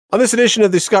On this edition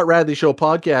of the Scott Radley Show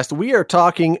podcast, we are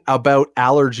talking about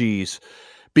allergies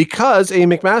because a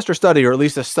McMaster study, or at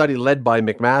least a study led by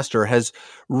McMaster, has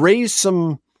raised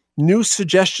some new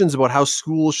suggestions about how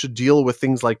schools should deal with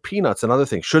things like peanuts and other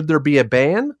things. Should there be a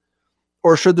ban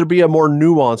or should there be a more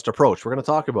nuanced approach? We're going to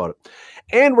talk about it.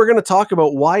 And we're going to talk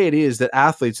about why it is that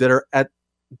athletes that are at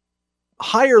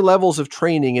higher levels of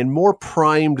training and more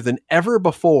primed than ever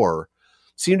before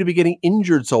seem to be getting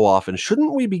injured so often.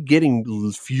 Shouldn't we be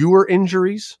getting fewer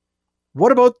injuries?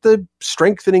 What about the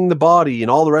strengthening the body and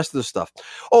all the rest of the stuff?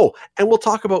 Oh, and we'll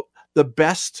talk about the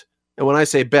best, and when I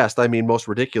say best, I mean most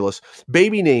ridiculous,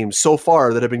 baby names so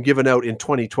far that have been given out in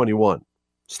 2021.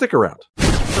 Stick around.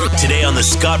 Today on the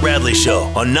Scott Radley Show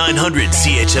on 900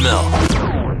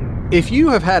 CHML. If you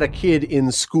have had a kid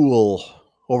in school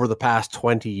over the past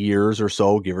 20 years or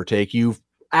so, give or take, you've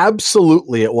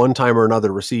absolutely at one time or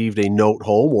another received a note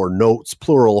home, or notes,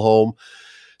 plural, home,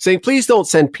 saying, please don't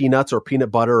send peanuts or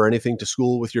peanut butter or anything to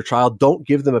school with your child. Don't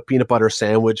give them a peanut butter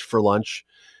sandwich for lunch.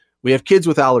 We have kids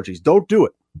with allergies. Don't do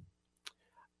it.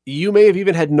 You may have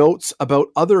even had notes about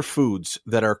other foods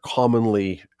that are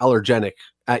commonly allergenic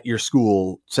at your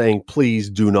school saying, please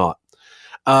do not.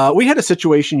 We had a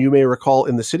situation, you may recall,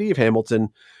 in the city of Hamilton,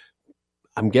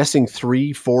 I'm guessing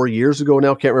 3-4 years ago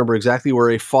now, can't remember exactly, where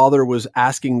a father was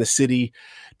asking the city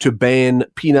to ban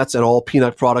peanuts and all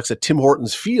peanut products at Tim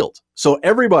Hortons Field. So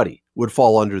everybody would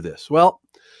fall under this. Well,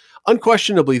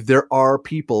 unquestionably, there are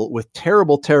people with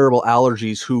terrible, terrible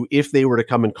allergies who, if they were to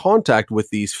come in contact with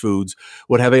these foods,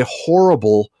 would have a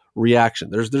horrible reaction.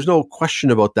 There's no question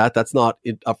about that. That's not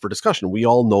up for discussion. We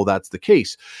all know that's the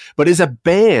case. But is a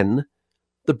ban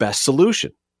the best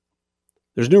solution?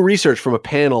 There's new research from a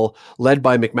panel led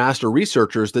by McMaster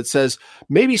researchers that says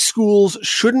maybe schools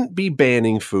shouldn't be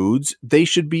banning foods. They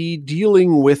should be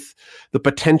dealing with the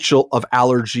potential of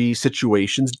allergy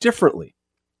situations differently.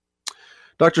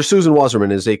 Dr. Susan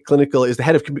Waserman is the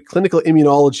head of clinical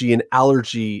immunology and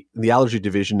allergy, the allergy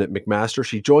division at McMaster.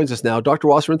 She joins us now. Dr.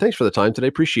 Waserman, thanks for the time today.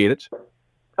 Appreciate it.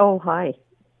 Oh, hi.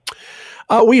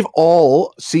 We've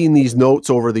all seen these notes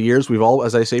over the years. We've all,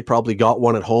 as I say, probably got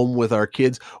one at home with our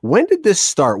kids. When did this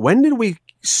start? When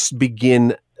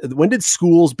did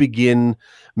schools begin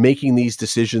making these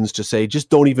decisions to say, just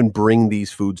don't even bring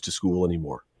these foods to school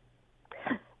anymore?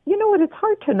 You know what, it's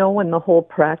hard to know when the whole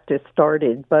practice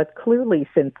started, but clearly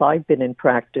since I've been in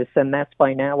practice, and that's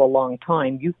by now a long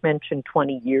time, you've mentioned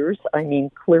 20 years. I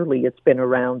mean, clearly it's been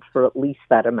around for at least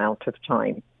that amount of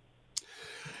time.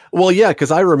 Well, yeah,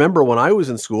 because I remember when I was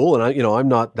in school, and I'm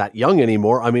not that young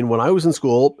anymore. I mean, when I was in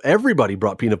school, everybody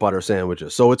brought peanut butter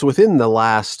sandwiches. So it's within the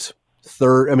last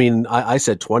I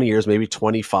said 20 years, maybe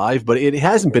 25, but it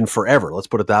hasn't been forever. Let's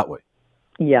put it that way.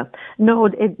 Yeah. No,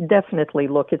 it definitely,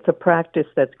 look, it's a practice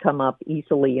that's come up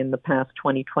easily in the past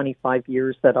 20, 25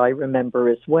 years that I remember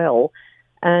as well.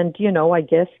 And, I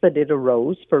guess that it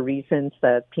arose for reasons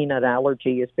that peanut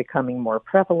allergy is becoming more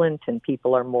prevalent and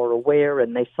people are more aware,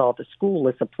 and they saw the school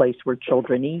as a place where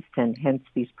children eat, and hence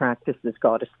these practices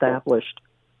got established.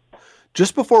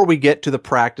 Just before we get to the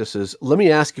practices, let me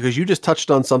ask you, because you just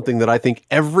touched on something that I think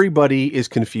everybody is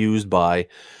confused by.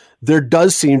 There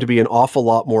does seem to be an awful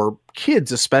lot more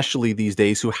kids, especially these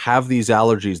days, who have these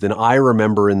allergies than I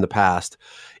remember in the past.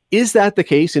 Is that the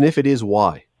case? And if it is,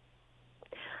 why?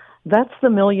 That's the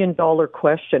million-dollar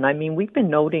question. I mean, we've been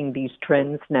noting these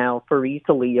trends now for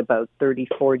easily about 30,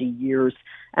 40 years,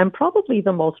 and probably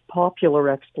the most popular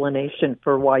explanation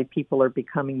for why people are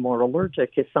becoming more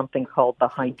allergic is something called the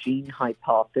hygiene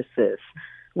hypothesis.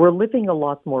 We're living a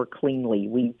lot more cleanly.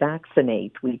 We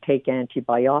vaccinate, we take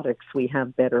antibiotics, we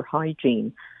have better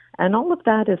hygiene. And all of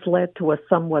that has led to a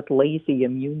somewhat lazy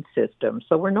immune system.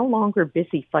 So we're no longer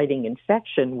busy fighting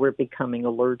infection, we're becoming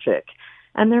allergic.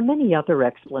 And there are many other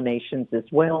explanations as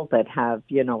well that have,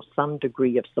 some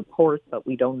degree of support, but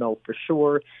we don't know for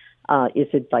sure. Is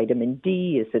it vitamin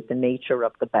D? Is it the nature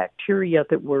of the bacteria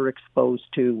that we're exposed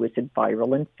to? Is it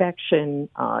viral infection?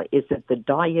 Is it the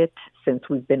diet? Since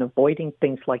we've been avoiding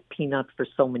things like peanuts for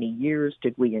so many years,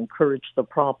 did we encourage the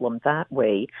problem that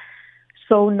way?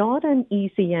 So not an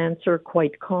easy answer,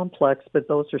 quite complex, but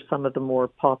those are some of the more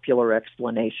popular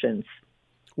explanations.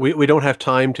 We don't have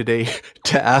time today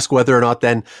to ask whether or not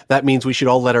then that means we should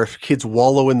all let our kids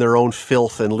wallow in their own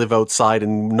filth and live outside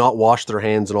and not wash their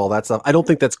hands and all that stuff. I don't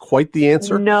think that's quite the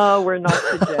answer. No, we're not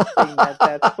suggesting that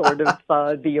that's sort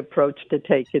of the approach to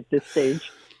take at this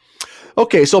stage.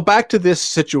 Okay, so back to this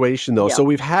situation, though. Yeah. So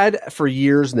we've had for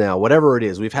years now, whatever it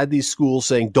is, we've had these schools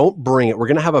saying, don't bring it. We're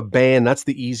going to have a ban. That's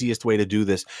the easiest way to do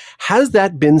this. Has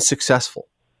that been successful?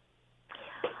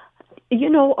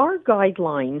 Our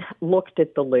guideline looked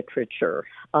at the literature.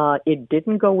 It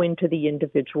didn't go into the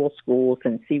individual schools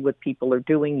and see what people are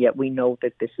doing, yet we know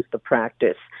that this is the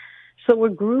practice. So a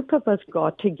group of us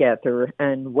got together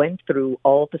and went through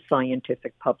all the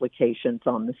scientific publications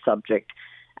on the subject,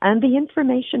 and the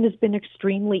information has been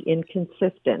extremely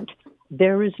inconsistent.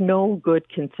 There is no good,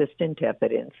 consistent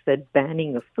evidence that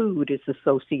banning a food is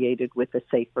associated with a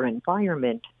safer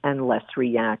environment and less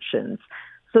reactions.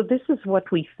 So this is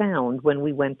what we found when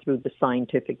we went through the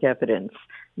scientific evidence.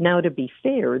 Now, to be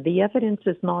fair, the evidence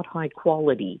is not high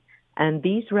quality, and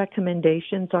these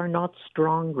recommendations are not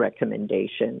strong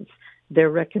recommendations. They're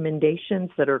recommendations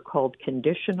that are called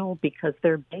conditional because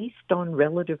they're based on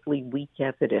relatively weak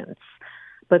evidence.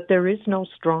 But there is no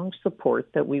strong support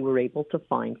that we were able to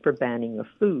find for banning of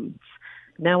foods.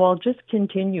 Now, I'll just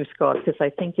continue, Scott, because I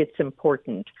think it's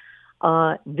important.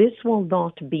 This will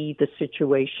not be the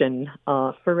situation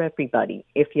for everybody.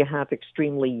 If you have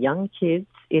extremely young kids,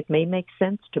 it may make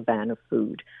sense to ban a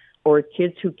food, or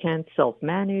kids who can't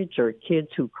self-manage, or kids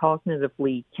who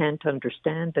cognitively can't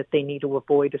understand that they need to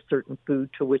avoid a certain food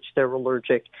to which they're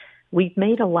allergic. We've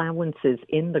made allowances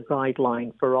in the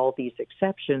guideline for all these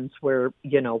exceptions where,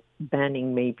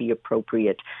 banning may be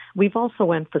appropriate. We've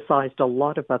also emphasized a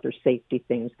lot of other safety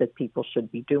things that people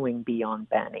should be doing beyond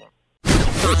banning.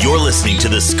 You're listening to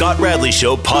the Scott Radley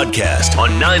Show podcast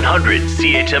on 900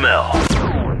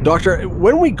 CHML. Doctor,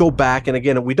 when we go back, and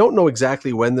again, we don't know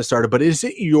exactly when this started, but is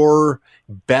it your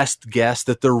best guess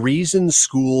that the reason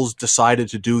schools decided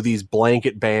to do these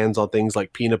blanket bans on things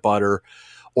like peanut butter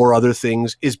or other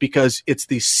things is because it's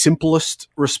the simplest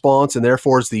response and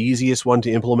therefore it's the easiest one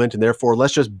to implement, and therefore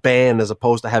let's just ban as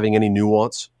opposed to having any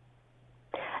nuance?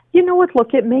 You know what,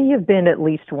 look, it may have been at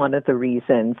least one of the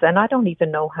reasons, and I don't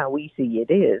even know how easy it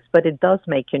is, but it does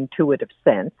make intuitive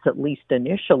sense, at least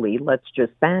initially, let's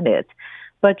just ban it.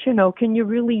 But, can you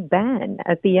really ban?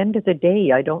 At the end of the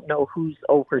day, I don't know who's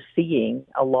overseeing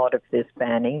a lot of this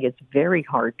banning. It's very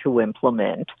hard to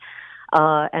implement.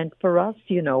 And for us,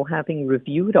 having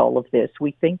reviewed all of this,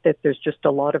 we think that there's just a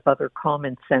lot of other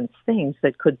common sense things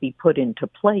that could be put into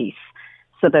place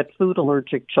so that food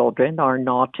allergic children are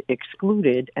not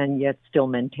excluded and yet still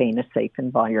maintain a safe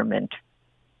environment.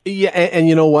 Yeah, and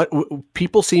you know what?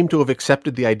 People seem to have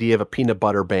accepted the idea of a peanut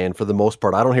butter ban for the most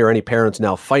part. I don't hear any parents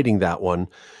now fighting that one.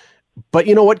 But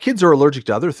you know what? Kids are allergic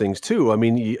to other things too. I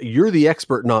mean, you're the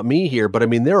expert, not me here, but I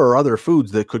mean, there are other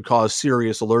foods that could cause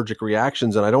serious allergic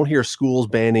reactions, and I don't hear schools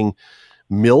banning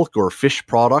milk or fish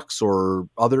products or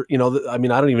other, I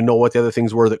don't even know what the other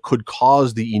things were that could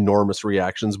cause the enormous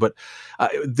reactions, but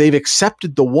they've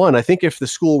accepted the one. I think if the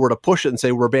school were to push it and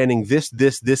say, we're banning this,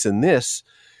 this, and this,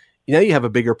 now you have a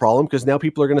bigger problem because now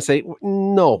people are going to say,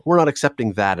 no, we're not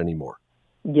accepting that anymore.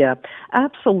 Yeah,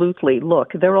 absolutely.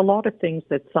 Look, there are a lot of things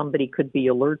that somebody could be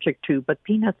allergic to, but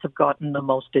peanuts have gotten the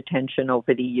most attention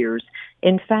over the years.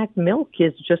 In fact, milk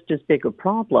is just as big a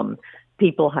problem.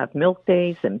 People have milk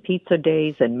days and pizza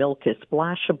days, and milk is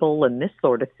splashable and this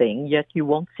sort of thing, yet you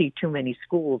won't see too many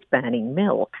schools banning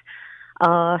milk.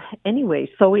 Anyway,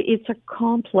 so it's a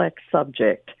complex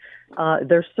subject.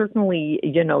 There's certainly,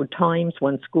 times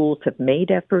when schools have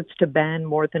made efforts to ban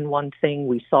more than one thing.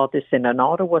 We saw this in an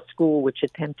Ottawa school which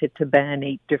attempted to ban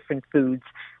 8 different foods,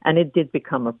 and it did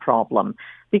become a problem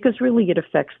because really it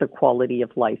affects the quality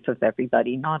of life of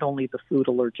everybody, not only the food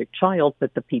allergic child,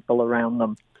 but the people around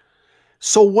them.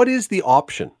 So what is the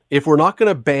option? If we're not going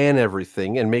to ban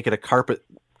everything and make it a carpet,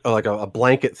 like a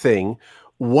blanket thing,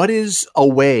 what is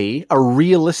a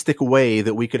realistic way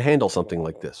that we could handle something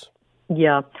like this?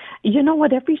 Yeah. You know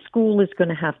what? Every school is going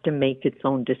to have to make its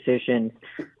own decision.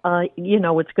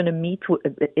 It's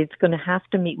going to have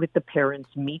to meet with the parents,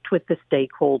 meet with the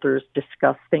stakeholders,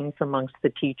 discuss things amongst the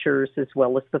teachers as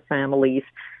well as the families.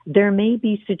 There may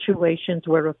be situations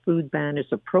where a food ban is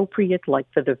appropriate, like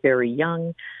for the very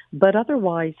young, but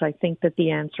otherwise I think that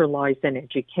the answer lies in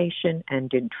education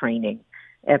and in training.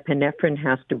 Epinephrine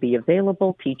has to be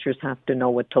available. Teachers have to know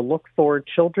what to look for.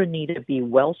 Children need to be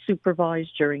well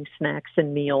supervised during snacks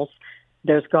and meals.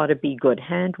 There's got to be good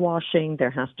hand washing.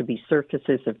 There has to be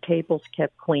surfaces of tables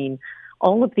kept clean.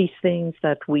 All of these things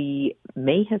that we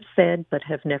may have said but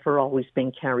have never always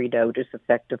been carried out as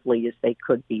effectively as they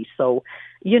could be. So,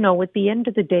 at the end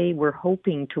of the day, we're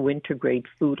hoping to integrate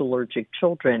food allergic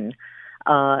children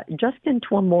just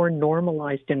into a more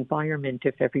normalized environment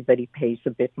if everybody pays a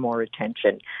bit more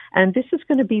attention. And this is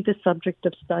going to be the subject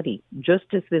of study. Just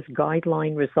as this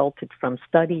guideline resulted from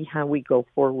study, how we go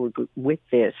forward with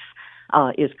this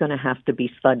is going to have to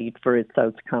be studied for its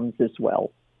outcomes as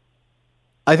well.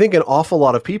 I think an awful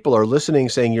lot of people are listening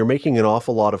saying you're making an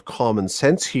awful lot of common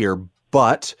sense here,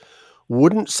 but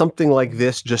wouldn't something like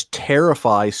this just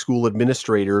terrify school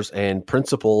administrators and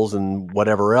principals and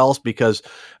whatever else? Because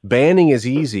banning is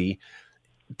easy.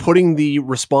 Putting the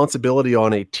responsibility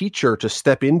on a teacher to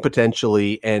step in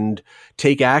potentially and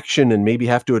take action and maybe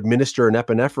have to administer an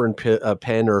epinephrine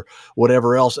pen or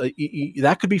whatever else,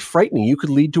 that could be frightening. You could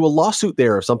lead to a lawsuit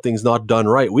there if something's not done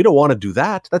right. We don't want to do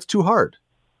that. That's too hard,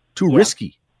 too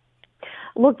risky.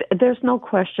 Look, there's no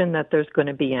question that there's going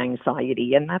to be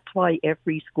anxiety, and that's why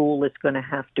every school is going to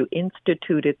have to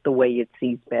institute it the way it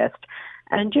sees best.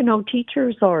 And,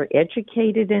 teachers are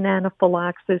educated in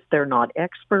anaphylaxis. They're not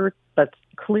experts, but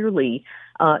clearly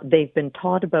they've been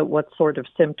taught about what sort of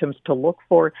symptoms to look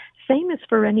for. Same as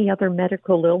for any other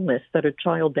medical illness that a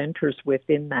child enters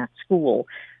within that school.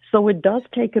 So it does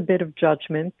take a bit of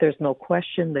judgment. There's no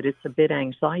question that it's a bit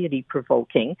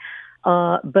anxiety-provoking.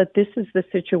 But this is the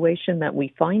situation that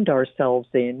we find ourselves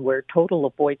in, where total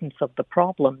avoidance of the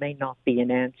problem may not be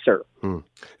an answer.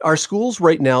 Are schools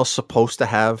right now supposed to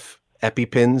have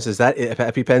EpiPens? Is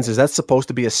that supposed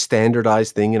to be a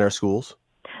standardized thing in our schools?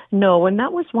 No, and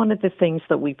that was one of the things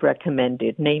that we've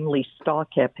recommended, namely stock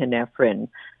epinephrine.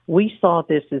 We saw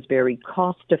this as very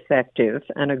cost-effective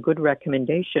and a good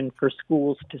recommendation for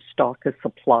schools to stock a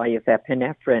supply of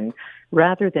epinephrine,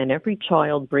 rather than every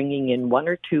child bringing in 1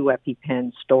 or 2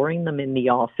 EpiPens, storing them in the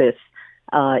office.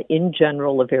 In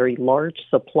general, a very large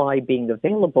supply being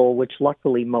available, which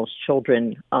luckily most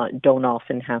children don't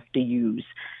often have to use.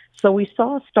 So we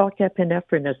saw stock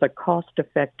epinephrine as a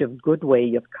cost-effective, good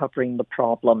way of covering the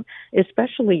problem,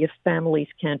 especially if families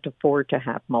can't afford to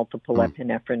have multiple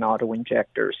epinephrine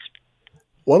autoinjectors.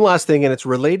 One last thing, and it's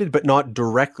related but not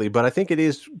directly, but I think it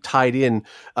is tied in.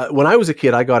 When I was a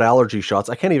kid, I got allergy shots.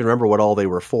 I can't even remember what all they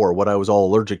were for, what I was all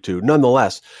allergic to.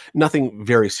 Nonetheless, nothing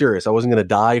very serious. I wasn't going to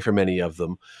die from any of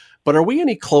them. But are we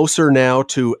any closer now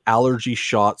to allergy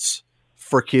shots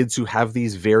for kids who have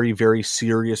these very, very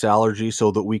serious allergies,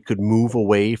 so that we could move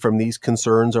away from these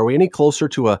concerns? Are we any closer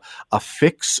to a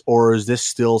fix, or is this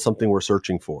still something we're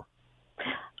searching for?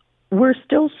 We're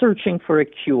still searching for a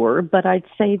cure, but I'd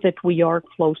say that we are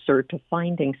closer to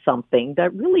finding something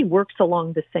that really works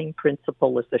along the same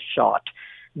principle as a shot.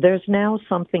 There's now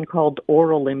something called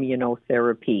oral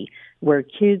immunotherapy, where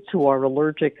kids who are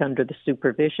allergic under the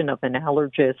supervision of an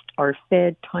allergist are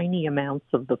fed tiny amounts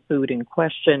of the food in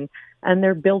question, and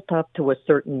they're built up to a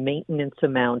certain maintenance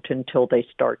amount until they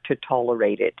start to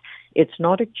tolerate it. It's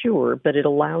not a cure, but it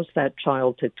allows that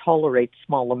child to tolerate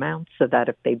small amounts so that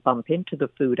if they bump into the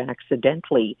food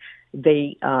accidentally,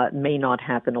 they may not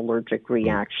have an allergic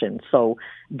reaction. So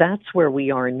that's where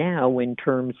we are now in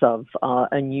terms of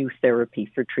a new therapy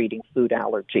for treating food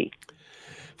allergy.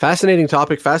 Fascinating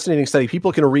topic, fascinating study.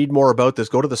 People can read more about this.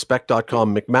 Go to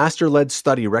thespec.com. McMaster-led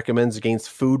study recommends against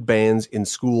food bans in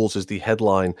schools is the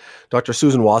headline. Dr.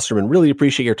 Susan Waserman, really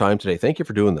appreciate your time today. Thank you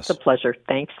for doing this. It's a pleasure.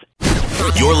 Thanks.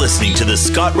 You're listening to the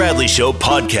Scott Radley Show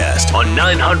podcast on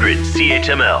 900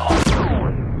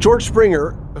 CHML. George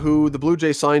Springer, who the Blue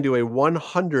Jays signed to a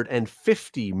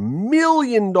 $150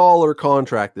 million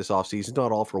contract this offseason,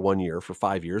 not all for 1 year, for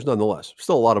 5 years, nonetheless.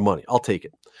 Still a lot of money. I'll take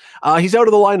it. He's out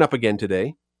of the lineup again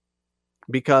today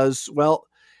because, well,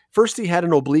 first he had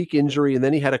an oblique injury, and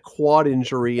then he had a quad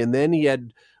injury, and then he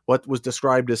had what was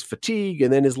described as fatigue,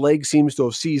 and then his leg seems to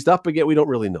have seized up again. We don't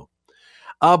really know.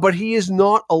 But he is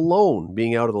not alone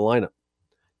being out of the lineup,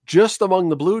 just among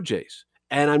the Blue Jays.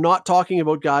 And I'm not talking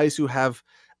about guys who have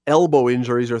elbow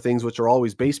injuries or things which are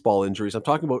always baseball injuries. I'm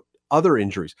talking about other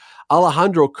injuries.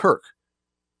 Alejandro Kirk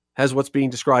has what's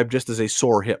being described just as a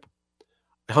sore hip.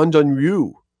 Hyun-Jin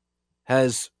Ryu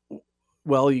has,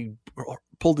 well, he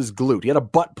pulled his glute. He had a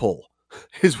butt pull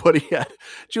is what he had.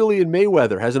 Julian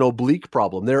Mayweather has an oblique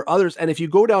problem. There are others. And if you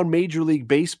go down Major League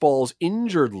Baseball's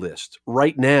injured list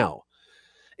right now,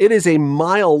 it is a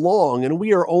mile long, and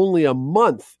we are only a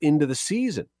month into the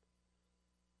season.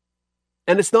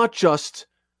 And it's not just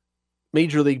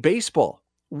Major League Baseball.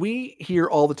 We hear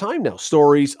all the time now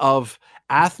stories of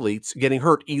athletes getting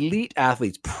hurt, elite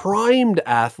athletes, primed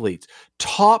athletes,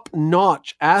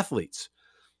 top-notch athletes,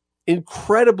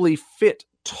 incredibly fit,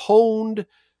 toned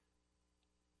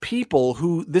people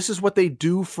who this is what they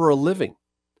do for a living.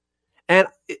 And,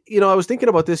 I was thinking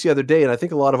about this the other day, and I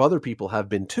think a lot of other people have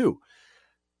been too.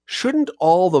 Shouldn't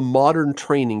all the modern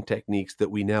training techniques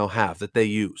that we now have, that they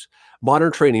use,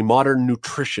 modern training, modern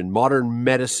nutrition, modern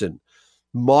medicine,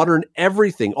 modern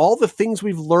everything, all the things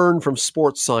we've learned from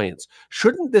sports science,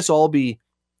 shouldn't this all be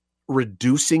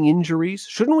reducing injuries?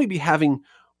 Shouldn't we be having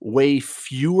way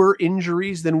fewer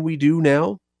injuries than we do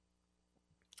now?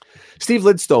 Steve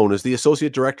Lidstone is the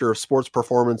Associate Director of Sports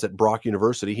Performance at Brock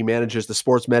University. He manages the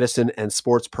Sports Medicine and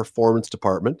Sports Performance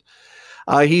Department.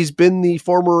 He's been the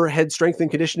former head strength and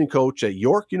conditioning coach at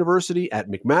York University, at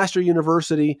McMaster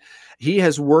University. He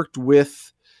has worked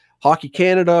with Hockey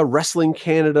Canada, Wrestling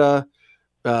Canada,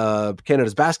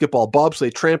 Canada's basketball,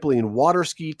 bobsleigh, trampoline, water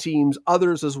ski teams,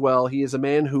 others as well. He is a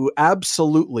man who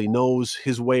absolutely knows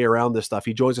his way around this stuff.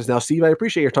 He joins us now. Steve, I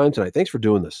appreciate your time tonight. Thanks for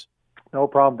doing this. No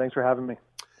problem. Thanks for having me.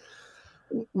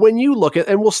 When you look at,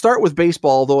 and we'll start with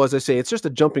baseball, though, as I say, it's just a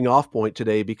jumping off point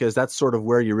today because that's sort of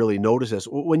where you really notice this.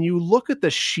 When you look at the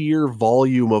sheer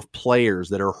volume of players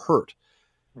that are hurt,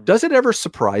 does it ever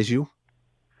surprise you?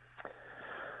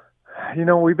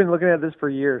 We've been looking at this for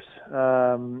years.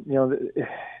 For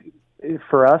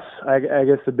us, I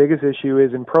guess the biggest issue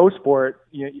is in pro sport,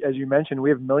 as you mentioned, we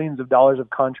have millions of dollars of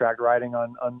contract riding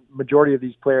on majority of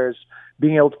these players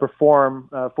being able to perform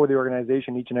for the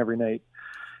organization each and every night.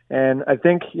 And I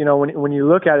think, when you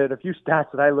look at it, a few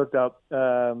stats that I looked up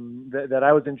that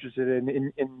I was interested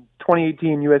in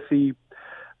 2018, USC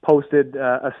posted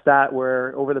a stat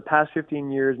where over the past 15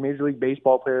 years, Major League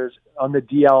Baseball players on the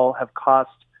DL have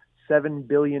cost $7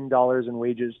 billion in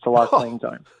wages to lost playing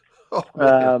time.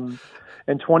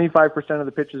 And 25% of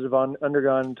the pitchers have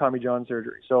undergone Tommy John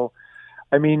surgery. So,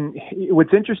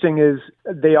 what's interesting is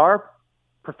they are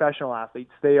professional athletes.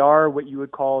 They are what you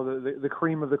would call the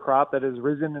cream of the crop that has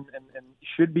risen and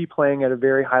should be playing at a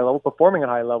very high level, performing at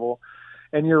a high level.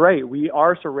 And you're right, we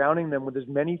are surrounding them with as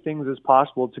many things as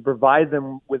possible to provide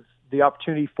them with the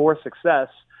opportunity for success.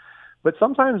 But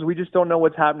sometimes we just don't know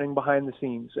what's happening behind the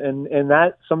scenes. And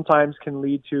that sometimes can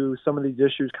lead to some of these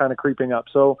issues kind of creeping up.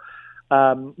 So,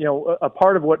 a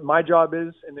part of what my job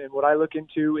is and what I look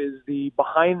into is the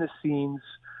behind the scenes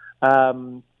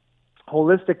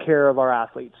holistic care of our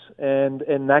athletes. And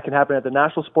that can happen at the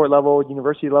national sport level,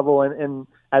 university level, and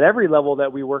at every level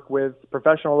that we work with,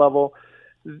 professional level.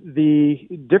 The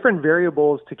different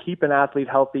variables to keep an athlete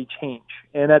healthy change.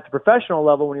 And at the professional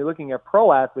level, when you're looking at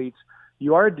pro athletes,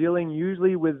 you are dealing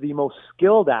usually with the most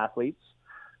skilled athletes.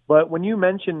 But when you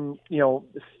mention,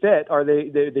 fit, or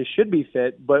they should be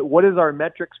fit, but what is our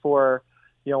metrics for,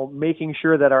 making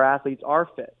sure that our athletes are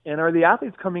fit? And are the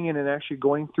athletes coming in and actually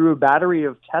going through a battery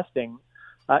of testing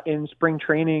in spring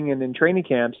training and in training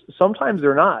camps? Sometimes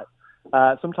they're not.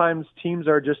 Sometimes teams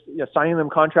are just signing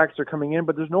them contracts, are coming in,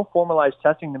 but there's no formalized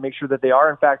testing to make sure that they are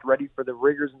in fact ready for the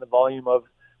rigors and the volume of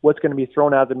what's going to be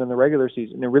thrown at them in the regular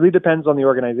season. It really depends on the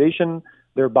organization,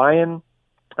 their buy-in.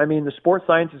 The sports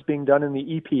science is being done in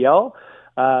the EPL,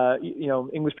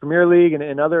 English Premier League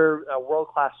and other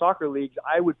world-class soccer leagues.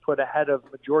 I would put ahead of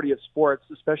majority of sports,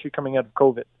 especially coming out of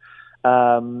COVID.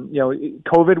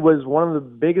 COVID was one of the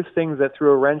biggest things that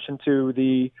threw a wrench into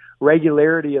the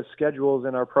regularity of schedules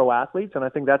in our pro athletes. And I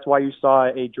think that's why you saw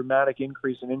a dramatic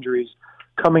increase in injuries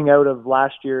coming out of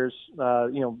last year's,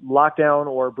 lockdown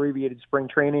or abbreviated spring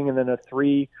training, and then a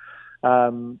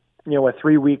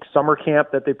 3-week summer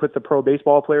camp that they put the pro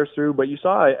baseball players through. But you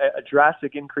saw a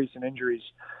drastic increase in injuries.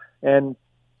 And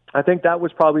I think that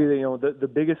was probably, the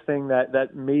biggest thing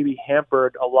that maybe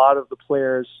hampered a lot of the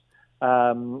players,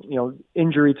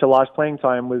 injury to lost playing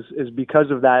time is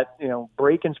because of that,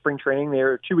 break in spring training. They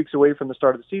were 2 weeks away from the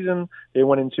start of the season. They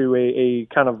went into a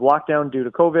kind of lockdown due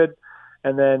to COVID.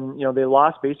 And then, they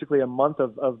lost basically a month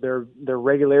of their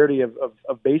regularity of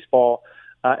baseball,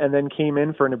 and then came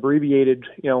in for an abbreviated,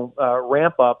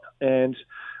 ramp up. And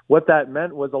what that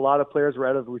meant was a lot of players were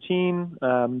out of routine.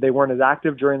 They weren't as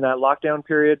active during that lockdown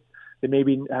period. They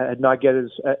maybe had not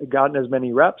gotten as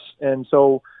many reps. And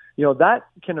so, that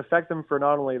can affect them for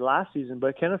not only last season,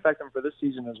 but it can affect them for this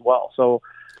season as well. So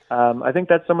I think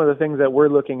that's some of the things that we're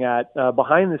looking at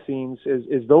behind the scenes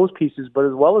is those pieces, but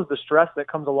as well as the stress that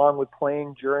comes along with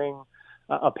playing during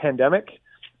a pandemic,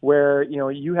 where,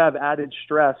 you have added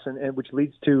stress and which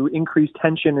leads to increased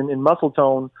tension in muscle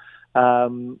tone,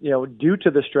 due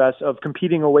to the stress of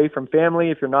competing away from family.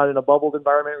 If you're not in a bubbled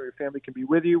environment where your family can be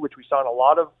with you, which we saw in a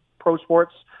lot of pro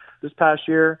sports this past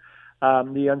year,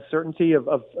 the uncertainty of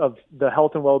the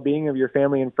health and well-being of your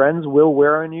family and friends will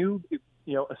wear on you,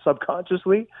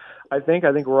 subconsciously. I think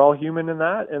we're all human in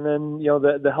that. And then,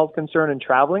 the health concern in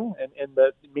traveling and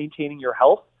the maintaining your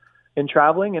health in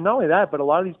traveling. And not only that, but a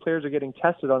lot of these players are getting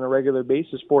tested on a regular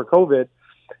basis for COVID.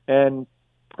 And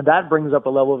that brings up a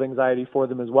level of anxiety for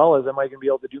them as well, as am I going to be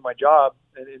able to do my job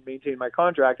and maintain my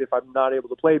contract if I'm not able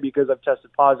to play because I've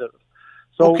tested positive.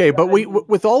 So, okay, but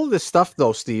with all of this stuff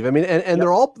though, Steve, and yep.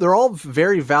 they're all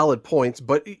very valid points,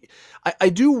 but I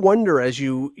do wonder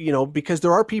because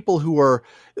there are people who are,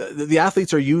 the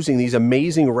athletes are using these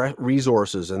amazing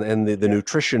resources and the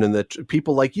nutrition and the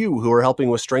people like you who are helping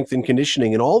with strength and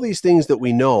conditioning and all these things that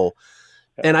we know.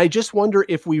 Yep. And I just wonder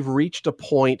if we've reached a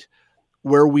point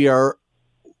where we are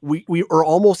we are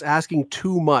almost asking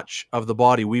too much of the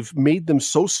body. We've made them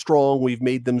so strong. We've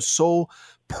made them so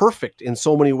perfect in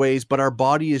so many ways, but our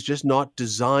body is just not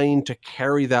designed to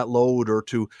carry that load or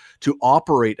to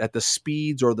operate at the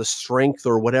speeds or the strength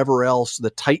or whatever else, the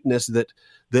tightness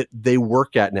that they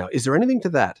work at now. Is there anything to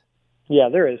that? Yeah,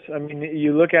 there is. I mean,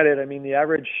 you look at it, I mean, the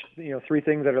average, three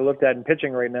things that are looked at in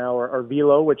pitching right now are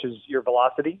velo, which is your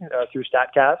velocity through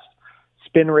StatCast,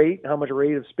 spin rate, how much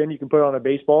rate of spin you can put on a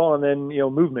baseball, and then,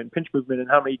 movement, pinch movement, and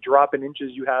how many drop in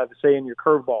inches you have, say, in your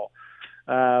curveball.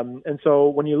 And so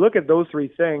when you look at those three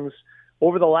things,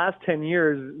 over the last 10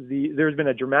 years, there's been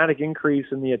a dramatic increase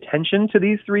in the attention to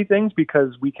these three things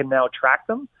because we can now track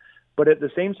them. But at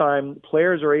the same time,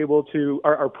 players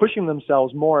are pushing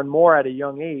themselves more and more at a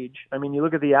young age. I mean, you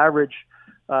look at the average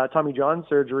Tommy John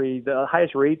surgery, the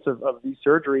highest rates of these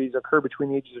surgeries occur between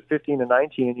the ages of 15 and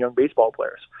 19 in young baseball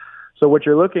players. So what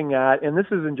you're looking at, and this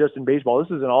isn't just in baseball,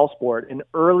 this is in all sport, an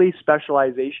early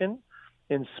specialization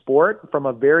in sport from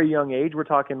a very young age. We're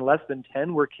talking less than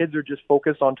 10, where kids are just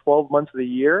focused on 12 months of the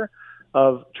year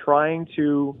of trying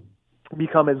to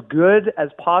become as good as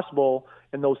possible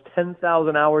in those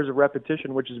 10,000 hours of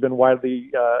repetition, which has been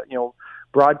widely,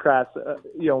 broadcast,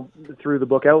 through the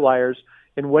book Outliers,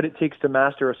 and what it takes to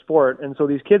master a sport. And so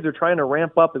these kids are trying to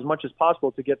ramp up as much as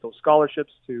possible to get those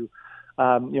scholarships to,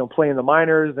 play in the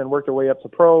minors, then work their way up to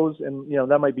pros. And,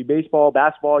 that might be baseball,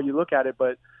 basketball, you look at it,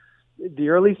 but the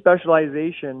early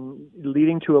specialization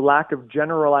leading to a lack of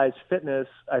generalized fitness,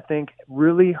 I think,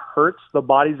 really hurts the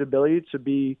body's ability to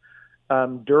be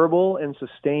durable and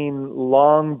sustain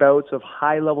long bouts of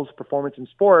high levels of performance in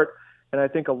sport. And I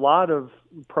think a lot of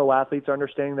pro athletes are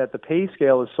understanding that the pay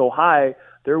scale is so high,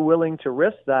 they're willing to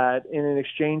risk that in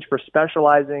exchange for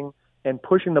specializing and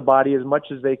pushing the body as much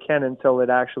as they can until it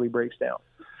actually breaks down.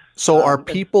 So are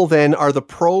the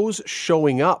pros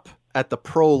showing up at the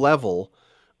pro level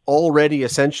already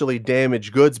essentially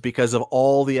damaged goods because of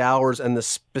all the hours and the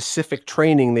specific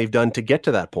training they've done to get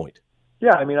to that point?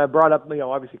 Yeah, I mean, I brought up,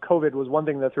 obviously COVID was one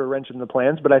thing that threw a wrench in the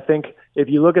plans, but I think if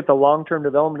you look at the long-term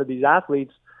development of these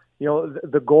athletes,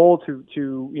 the goal to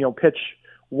pitch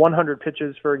 100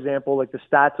 pitches, for example, like the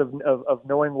stats of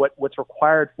knowing what's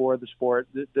required for the sport,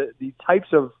 the types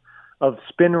of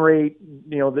spin rate,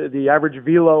 the average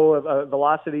velo of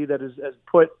velocity that has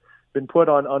been put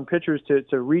on pitchers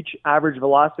to reach average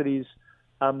velocities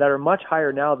that are much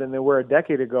higher now than they were a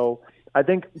decade ago, I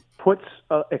think puts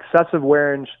excessive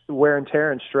wear and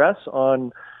tear and stress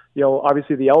on,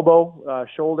 obviously the elbow,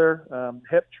 shoulder,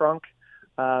 hip, trunk,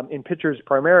 in pitchers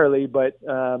primarily, but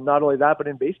not only that, but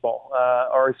in baseball,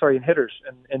 in hitters,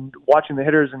 and watching the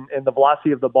hitters and the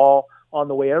velocity of the ball on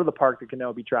the way out of the park that can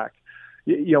now be tracked.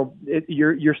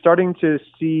 You're starting to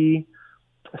see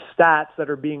stats that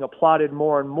are being applauded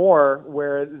more and more,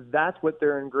 where that's what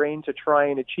they're ingrained to try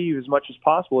and achieve as much as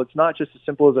possible. It's not just as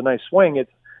simple as a nice swing.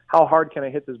 It's how hard can I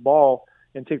hit this ball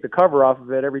and take the cover off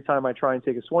of it every time I try and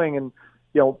take a swing. And,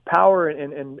 power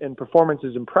and performance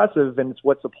is impressive, and it's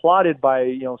what's applauded by,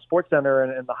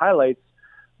 SportsCenter and the highlights,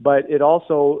 but it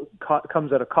also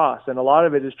comes at a cost. And a lot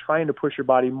of it is trying to push your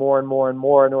body more and more and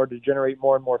more in order to generate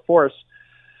more and more force.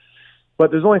 But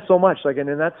there's only so much,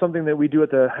 and that's something that we do at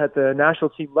the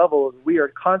national team level. We are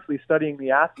constantly studying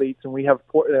the athletes, and we have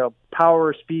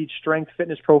power, speed, strength,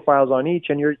 fitness profiles on each,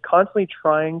 and you're constantly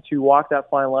trying to walk that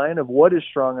fine line of what is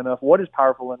strong enough, what is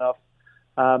powerful enough,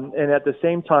 and at the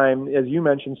same time, as you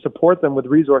mentioned, support them with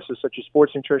resources such as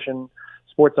sports nutrition,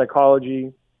 sports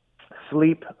psychology,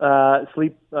 sleep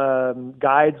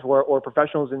guides or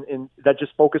professionals in that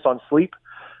just focus on sleep.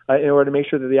 In order to make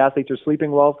sure that the athletes are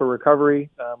sleeping well for recovery,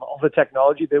 all the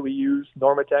technology that we use,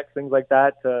 Normatec, things like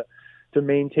that, to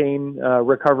maintain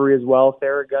recovery as well,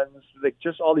 Theraguns, like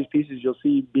just all these pieces you'll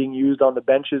see being used on the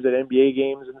benches at NBA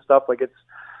games and stuff. Like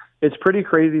it's pretty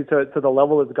crazy to the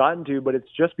level it's gotten to, but it's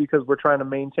just because we're trying to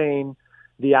maintain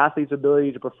the athlete's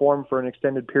ability to perform for an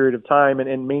extended period of time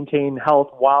and maintain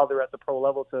health while they're at the pro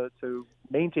level to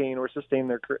maintain or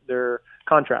sustain their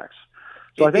contracts.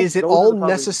 So I think is it all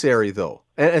necessary, though?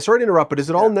 And sorry to interrupt, but is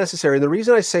it all necessary? And the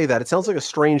reason I say that, it sounds like a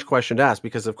strange question to ask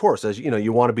because, of course, as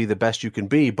you want to be the best you can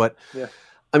be. But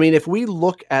I mean, if we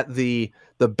look at the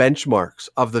benchmarks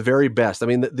of the very best, I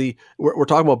mean, we're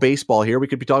talking about baseball here. We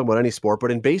could be talking about any sport,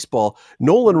 but in baseball,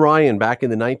 Nolan Ryan back in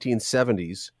the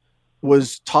 1970s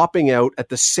was topping out at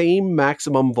the same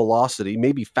maximum velocity,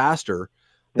 maybe faster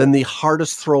than the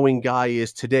hardest throwing guy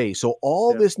is today. So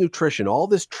all this nutrition, all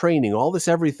this training, all this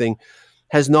everything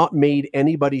has not made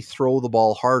anybody throw the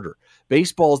ball harder.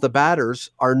 Baseball's the batters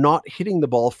are not hitting the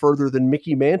ball further than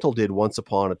Mickey Mantle did once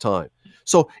upon a time.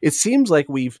 So it seems like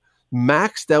we've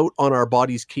maxed out on our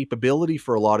body's capability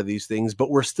for a lot of these things, but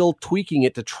we're still tweaking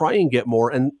it to try and get more.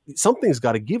 And something's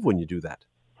got to give when you do that.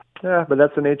 Yeah, but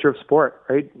that's the nature of sport,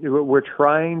 right? We're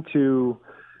trying to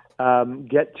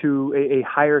get to a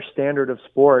higher standard of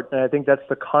sport. And I think that's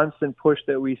the constant push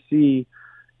that we see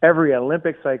every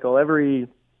Olympic cycle, every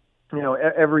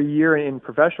year in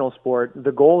professional sport.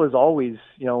 The goal is always,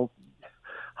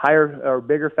 higher or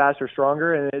bigger, faster,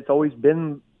 stronger. And it's always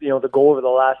been, the goal over the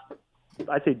last,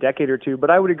 I'd say, decade or two. But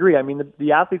I would agree. I mean,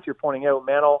 the athletes you're pointing out,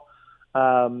 Mantle,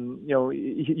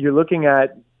 you're looking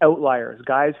at outliers,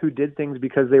 guys who did things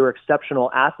because they were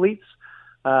exceptional athletes,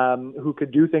 who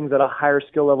could do things at a higher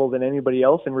skill level than anybody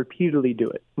else and repeatedly do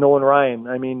it. Nolan Ryan,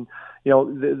 I mean,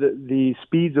 the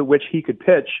speeds at which he could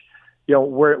pitch,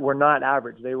 were not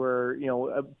average. They were,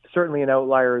 certainly an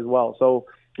outlier as well. So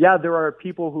yeah, there are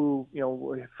people who,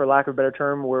 for lack of a better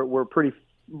term,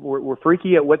 were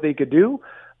freaky at what they could do,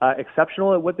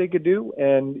 exceptional at what they could do.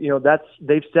 And,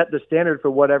 they've set the standard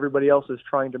for what everybody else is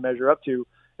trying to measure up to.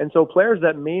 And so players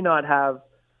that may not have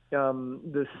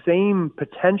the same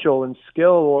potential and skill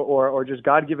or just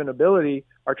God-given ability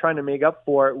are trying to make up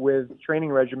for it with training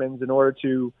regimens in order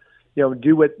to,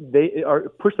 do what they are,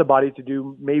 push the body to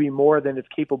do maybe more than it's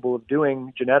capable of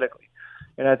doing genetically.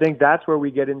 And I think that's where we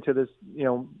get into this,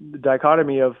 the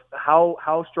dichotomy of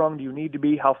how strong do you need to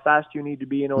be, how fast do you need to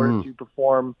be in order to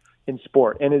perform in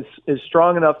sport, and is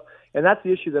strong enough. And that's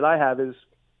the issue that I have is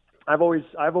I've always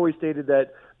stated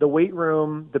that the weight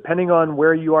room, depending on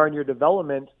where you are in your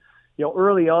development,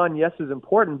 early on, yes, is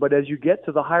important, but as you get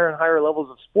to the higher and higher levels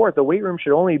of sport, the weight room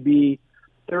should only be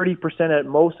 30% at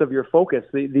most of your focus.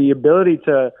 The ability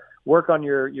to work on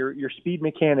your speed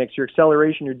mechanics, your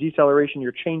acceleration, your deceleration,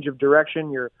 your change of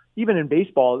direction, even in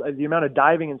baseball, the amount of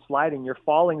diving and sliding, your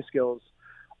falling skills,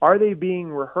 are they being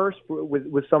rehearsed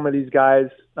with some of these guys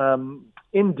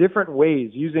in different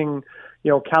ways, using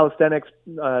calisthenics,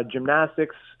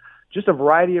 gymnastics, just a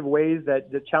variety of ways that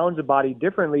challenge the body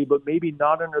differently, but maybe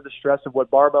not under the stress of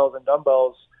what barbells and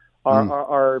dumbbells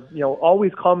are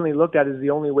always commonly looked at as the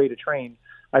only way to train.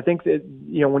 I think that,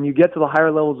 when you get to the higher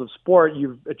levels of sport,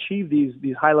 you've achieved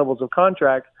these high levels of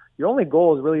contract. Your only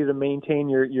goal is really to maintain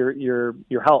your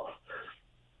health.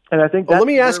 And I think let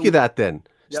me ask you that then.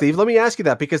 Yep. Steve, let me ask you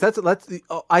that, because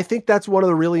I think that's one of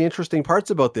the really interesting parts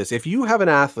about this. If you have an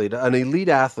elite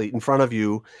athlete in front of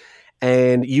you,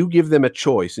 and you give them a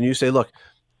choice and you say, look,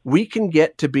 we can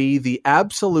get to be the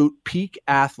absolute peak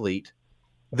athlete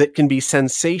that can be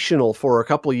sensational for a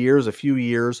couple of years, a few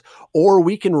years, or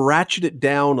we can ratchet it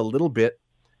down a little bit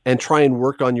and try and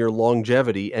work on your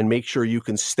longevity and make sure you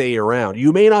can stay around.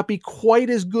 You may not be quite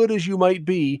as good as you might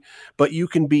be, but you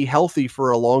can be healthy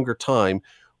for a longer time.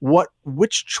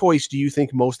 Which choice do you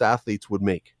think most athletes would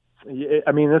make?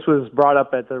 I mean, this was brought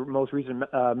up at the most recent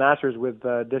Masters with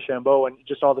DeChambeau and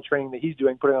just all the training that he's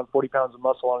doing, putting on 40 pounds of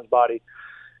muscle on his body.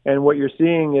 And what you're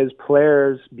seeing is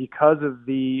players, because of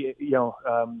the,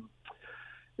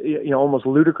 almost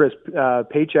ludicrous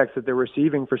paychecks that they're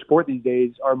receiving for sport these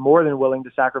days, are more than willing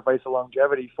to sacrifice the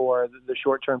longevity for the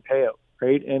short-term payout,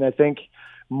 right? And I think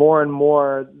more and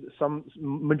more, some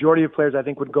majority of players, I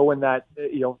think, would go in that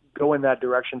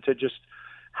direction to just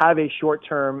have a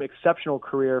short-term exceptional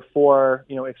career for,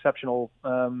 exceptional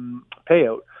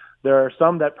payout. There are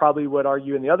some that probably would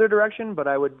argue in the other direction, but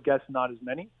I would guess not as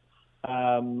many.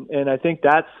 And I think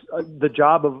that's the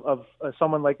job of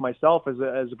someone like myself as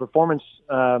a performance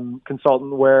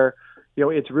consultant, where,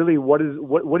 it's really what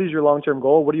is your long-term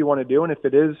goal? What do you want to do? And if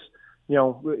it is,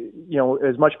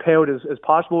 as much payout as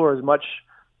possible, or as much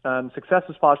success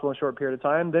as possible in a short period of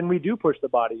time, then we do push the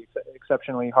body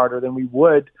exceptionally harder than we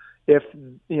would if,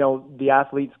 the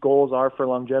athlete's goals are for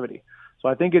longevity. So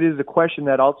I think it is a question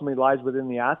that ultimately lies within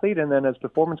the athlete. And then as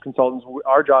performance consultants,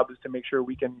 our job is to make sure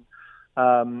we can,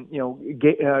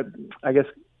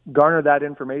 garner that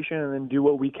information and then do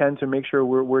what we can to make sure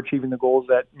we're achieving the goals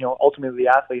that, ultimately the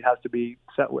athlete has to be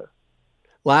set with.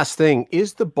 Last thing,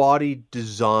 is the body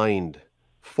designed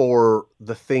for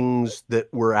the things that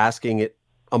we're asking it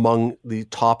among the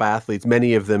top athletes,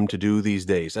 many of them, to do these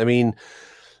days? I mean,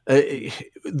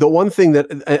 the one thing that,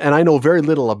 and I know very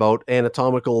little about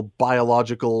anatomical,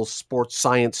 biological, sports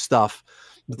science stuff,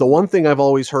 but the one thing I've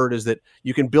always heard is that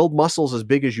you can build muscles as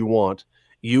big as you want.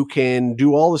 You can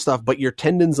do all the stuff, but your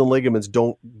tendons and ligaments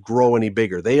don't grow any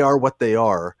bigger. They are what they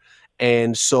are.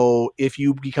 And so if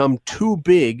you become too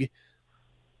big,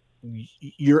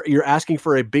 you're asking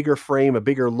for a bigger frame, a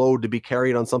bigger load to be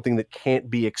carried on something that can't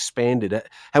be expanded.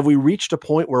 Have we reached a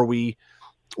point where we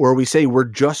say we're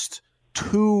just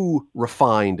too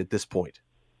refined at this point?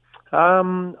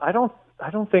 I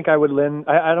don't think I would lean.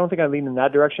 I don't think I lean in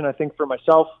that direction. I think for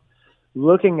myself,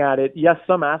 looking at it, yes,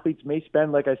 some athletes may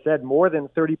spend, like I said, more than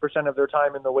 30% of their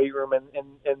time in the weight room,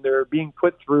 and they're being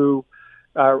put through,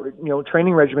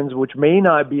 training regimens, which may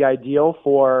not be ideal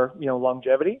for,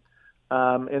 longevity.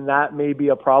 And that may be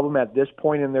a problem at this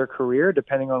point in their career,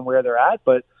 depending on where they're at.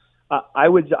 But I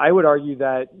would argue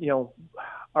that,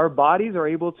 our bodies are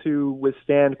able to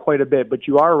withstand quite a bit. But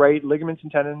you are right, ligaments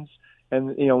and tendons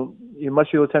and,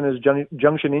 musculotendinous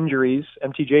junction injuries,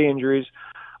 MTJ injuries,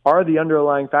 are the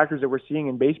underlying factors that we're seeing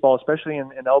in baseball, especially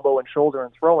in elbow and shoulder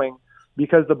and throwing,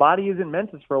 because the body isn't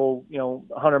meant to throw,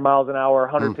 100 miles an hour,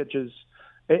 100 pitches.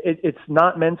 It's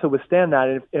not meant to withstand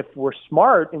that. If we're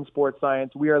smart in sports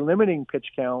science, we are limiting pitch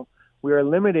count. We are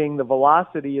limiting the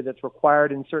velocity that's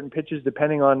required in certain pitches,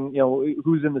 depending on,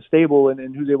 who's in the stable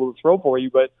and who's able to throw for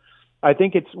you. But I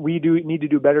think we need to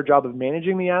do a better job of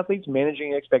managing the athletes,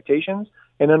 managing expectations,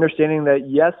 and understanding that,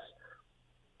 yes,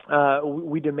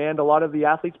 we demand a lot of the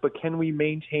athletes, but can we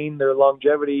maintain their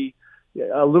longevity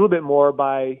a little bit more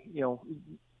by,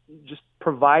 just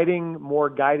providing more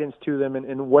guidance to them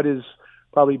and what is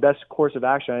probably best course of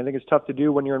action. I think it's tough to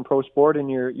do when you're in pro sport and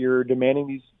you're demanding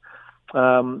these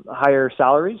higher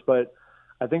salaries, but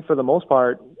I think for the most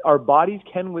part, our bodies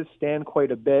can withstand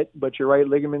quite a bit. But you're right,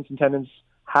 ligaments and tendons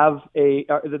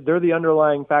they're the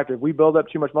underlying factor. If we build up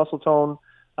too much muscle tone,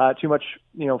 too much,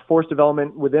 force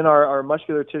development within our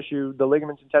muscular tissue, the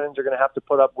ligaments and tendons are going to have to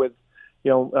put up with,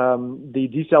 the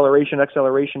deceleration,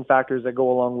 acceleration factors that go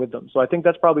along with them. So I think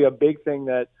that's probably a big thing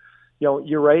that,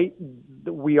 you're right,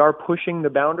 we are pushing the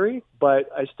boundary, but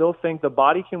I still think the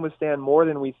body can withstand more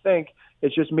than we think.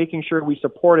 It's just making sure we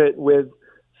support it with,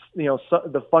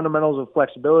 the fundamentals of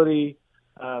flexibility,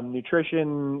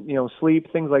 nutrition,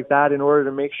 sleep, things like that, in order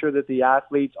to make sure that the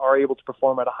athletes are able to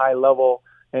perform at a high level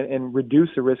and reduce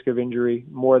the risk of injury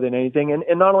more than anything.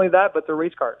 And not only that, but the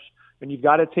race cars. And you've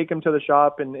got to take them to the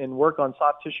shop and work on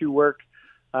soft tissue work,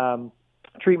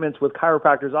 treatments with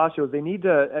chiropractors, osteos. They need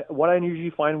to, what I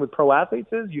usually find with pro athletes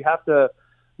is you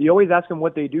always ask them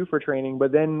what they do for training,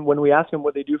 but then when we ask them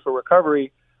what they do for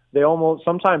recovery, they almost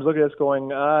sometimes look at us going,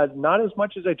 not as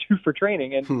much as I do for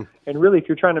training. And really, if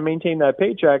you're trying to maintain that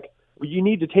paycheck, you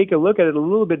need to take a look at it a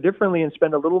little bit differently and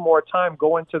spend a little more time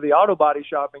going to the auto body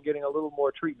shop and getting a little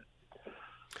more treatment.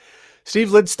 Steve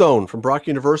Lidstone from Brock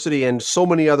University and so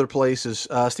many other places.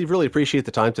 Steve, really appreciate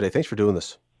the time today. Thanks for doing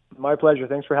this. My pleasure.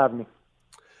 Thanks for having me.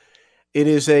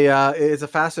 It's a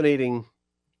fascinating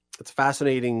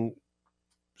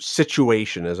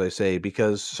situation, as I say,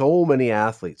 because so many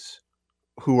athletes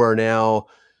who are now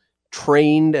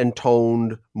trained and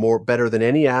toned better than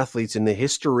any athletes in the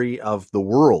history of the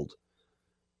world,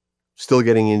 still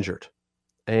getting injured.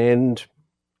 And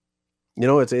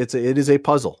it is a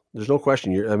puzzle. There's no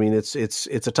question. It's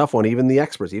a tough one. Even the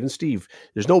experts, even Steve,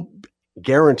 there's no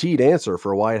guaranteed answer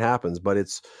for why it happens, but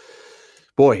it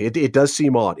does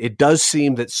seem odd. It does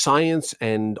seem that science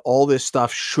and all this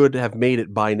stuff should have made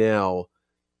it by now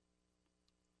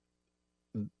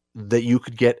that you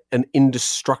could get an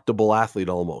indestructible athlete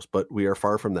almost, but we are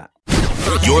far from that.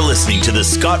 You're listening to the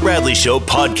Scott Radley Show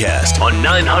podcast on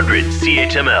 900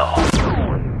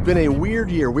 CHML. Been a weird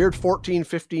year, weird 14,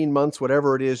 15 months,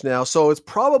 whatever it is now. So it's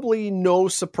probably no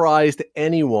surprise to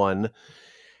anyone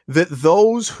that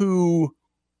those who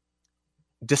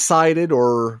decided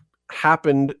or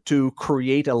happened to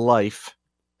create a life,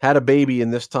 had a baby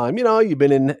in this time, you've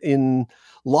been in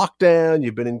lockdown,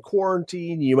 you've been in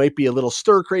quarantine, you might be a little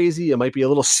stir crazy, you might be a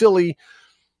little silly.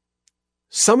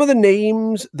 Some of the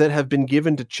names that have been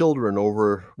given to children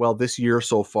over, this year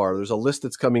so far, there's a list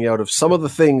that's coming out of some of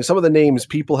the names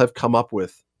people have come up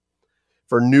with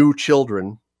for new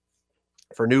children,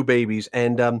 for new babies.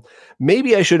 And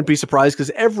maybe I shouldn't be surprised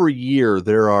because every year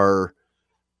there are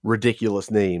ridiculous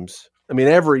names.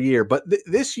 Every year, but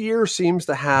this year seems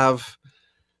to have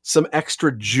some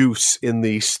extra juice in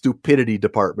the stupidity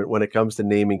department when it comes to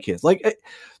naming kids.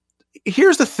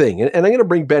 Here's the thing, and I'm going to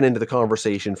bring Ben into the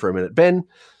conversation for a minute. Ben,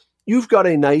 you've got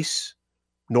a nice,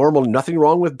 normal, nothing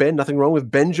wrong with Ben, nothing wrong with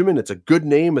Benjamin. It's a good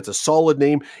name. It's a solid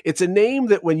name. It's a name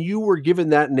that when you were given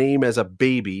that name as a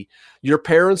baby, your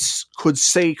parents could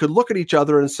look at each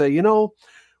other and say,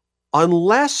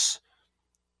 unless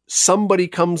somebody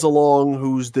comes along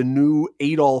who's the new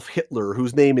Adolf Hitler,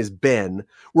 whose name is Ben,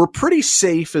 we're pretty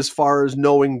safe as far as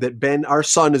knowing that Ben, our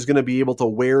son, is going to be able to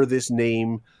wear this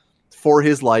name for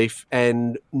his life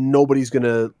and nobody's going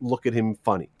to look at him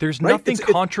funny. There's nothing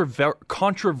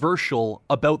controversial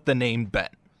about the name Ben.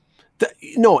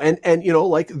 No, and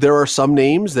there are some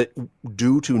names that,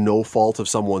 due to no fault of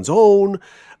someone's own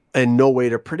and no way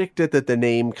to predict it, that the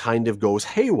name kind of goes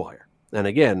haywire. And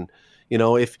again,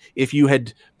 if you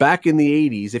had, back in the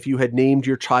 80s, if you had named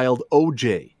your child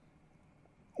OJ,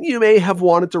 you may have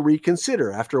wanted to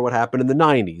reconsider after what happened in the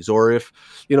 90s, or if,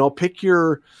 pick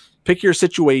your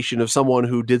situation of someone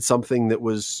who did something that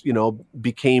was,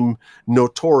 became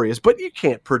notorious, but you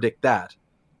can't predict that.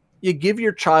 You give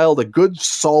your child a good,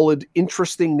 solid,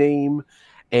 interesting name,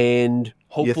 and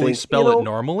hopefully spell it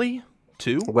normally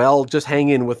too. Well, just hang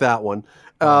in with that one.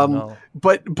 No.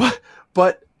 But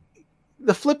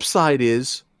the flip side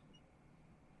is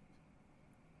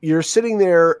you're sitting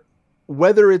there,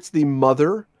 whether it's the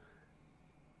mother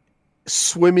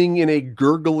swimming in a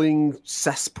gurgling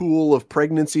cesspool of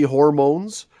pregnancy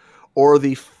hormones, or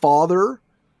the father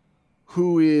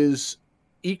who is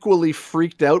equally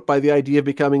freaked out by the idea of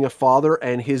becoming a father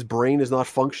and his brain is not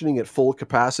functioning at full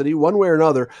capacity. One way or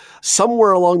another,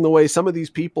 somewhere along the way, some of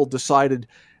these people decided,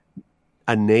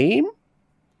 a name?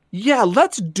 Yeah,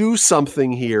 let's do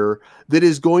something here that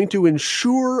is going to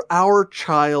ensure our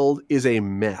child is a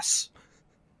mess.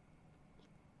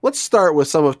 Let's start with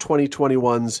some of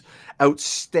 2021's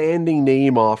outstanding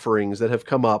name offerings that have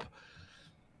come up.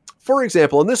 For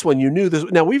example, in this one, you knew this.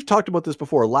 Now, we've talked about this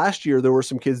before. Last year, there were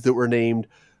some kids that were named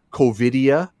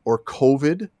Covidia or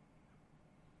COVID.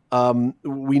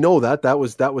 We know that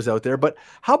was out there. But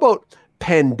how about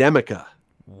Pandemica?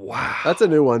 Wow. That's a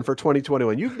new one for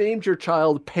 2021. You've named your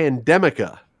child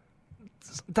Pandemica.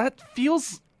 That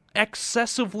feels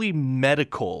excessively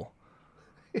medical.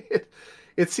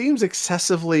 It seems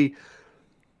excessively,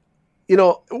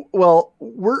 there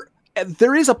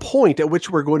is a point at which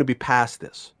we're going to be past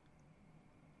this,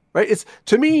 right? It's,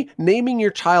 to me, naming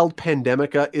your child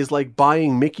Pandemica is like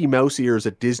buying Mickey Mouse ears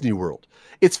at Disney World.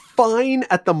 It's fine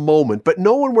at the moment, but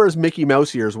no one wears Mickey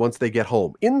Mouse ears once they get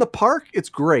home. In the park, it's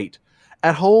great.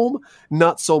 At home,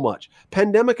 not so much.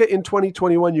 Pandemica in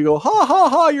 2021, you go, ha, ha,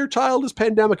 ha, your child is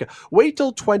Pandemica. Wait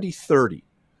till 2030.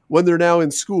 When they're now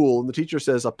in school and the teacher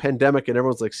says a pandemic and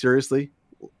everyone's like, seriously?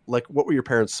 Like, what were your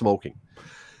parents smoking?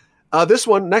 Next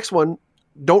one,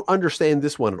 don't understand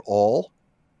this one at all.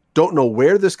 Don't know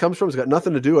where this comes from. It's got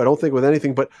nothing to do, I don't think, with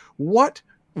anything. But what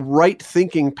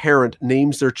right-thinking parent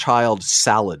names their child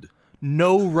Salad?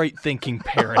 No right-thinking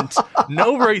parent.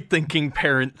 No right-thinking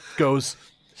parent goes,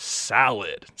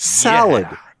 Salad. Salad.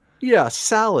 Yeah,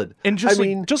 salad. And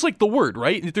just like the word,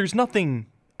 right? There's nothing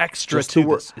extra to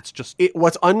this. It's just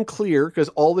what's unclear, because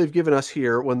all they've given us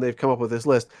here when they've come up with this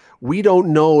list, we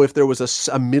don't know if there was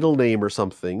a middle name or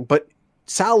something, but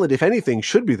Salad, if anything,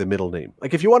 should be the middle name.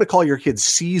 Like if you want to call your kid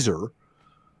Caesar,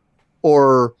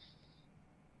 or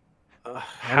I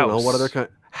don't know what other kind.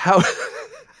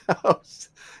 House.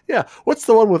 Yeah, what's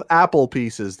the one with apple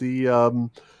pieces? The I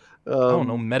don't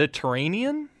know,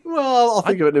 Mediterranean. Well, I'll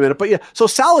think of it in a minute. But yeah, so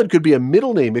Salad could be a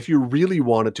middle name if you really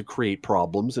wanted to create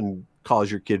problems and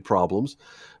cause your kid problems.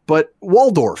 But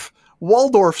Waldorf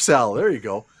Salad, there you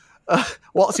go.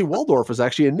 Waldorf is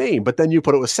actually a name, but then you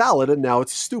put it with Salad and now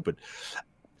it's stupid.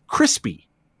 Crispy.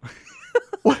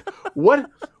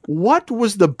 What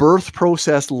was the birth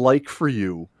process like for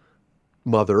you,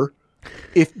 mother?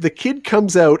 If the kid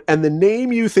comes out and the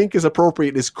name you think is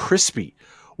appropriate is Crispy,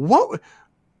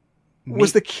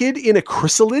 was the kid in a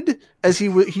chrysalid as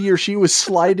he or she was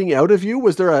sliding out of you?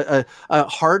 Was there a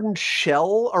hardened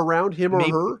shell around him or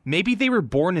her? Maybe they were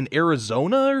born in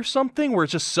Arizona or something where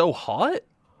it's just so hot?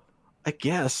 I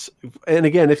guess. And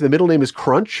again, if the middle name is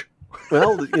Crunch,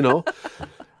 well,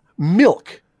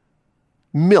 Milk.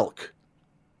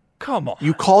 Come on.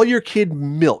 You call your kid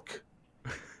Milk.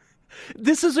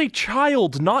 This is a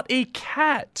child, not a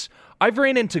cat. I've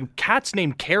ran into cats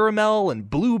named Caramel and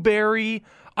Blueberry.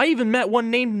 I even met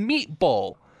one named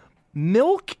Meatball.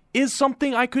 Milk is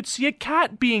something I could see a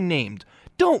cat being named.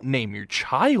 Don't name your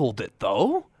child it,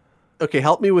 though. Okay,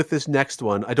 help me with this next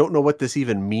one. I don't know what this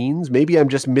even means. Maybe I'm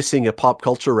just missing a pop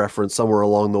culture reference somewhere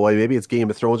along the way. Maybe it's Game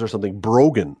of Thrones or something.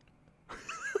 Brogan.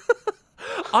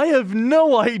 I have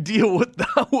no idea what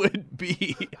that would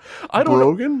be. I don't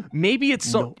Brogan? know. Maybe it's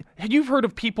some. No. You've heard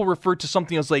of people refer to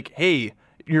something as like, hey,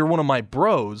 you're one of my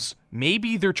bros.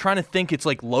 Maybe they're trying to think it's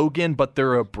like Logan, but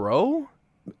they're a bro?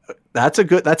 That's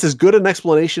as good an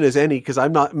explanation as any, because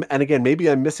I'm not, and again, maybe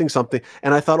I'm missing something.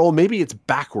 And I thought, maybe it's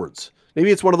backwards.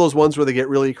 Maybe it's one of those ones where they get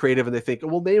really creative and they think,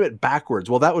 we'll name it backwards.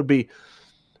 Well, that would be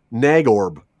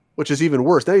Nagorb, which is even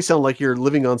worse. Now you sound like you're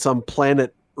living on some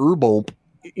planet Urbomp,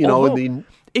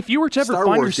 if you were to ever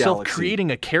find yourself galaxy. Creating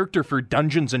a character for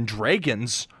Dungeons and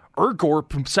Dragons,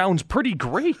 Urgorp sounds pretty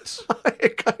great.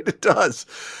 It kind of does.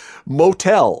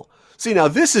 Motel. See, now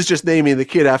this is just naming the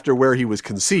kid after where he was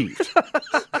conceived.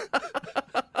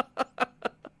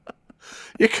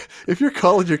 If you're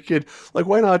calling your kid, like,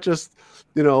 why not just,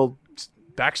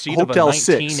 backseat Hotel of a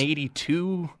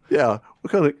 1982? 6. Yeah,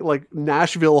 what kind of like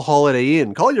Nashville Holiday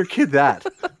Inn? Call your kid that.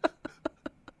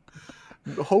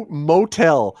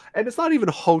 Motel. And it's not even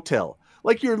hotel.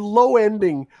 Like you're low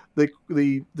ending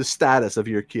the status of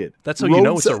your kid. That's how you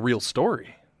know it's a real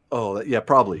story. Oh, yeah,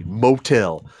 probably.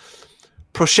 Motel.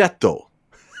 Prosciutto.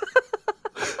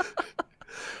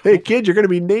 Hey, kid, you're going to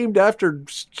be named after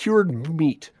cured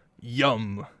meat.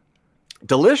 Yum.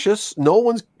 Delicious. No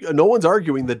one's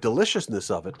arguing the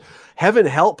deliciousness of it. Heaven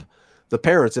help the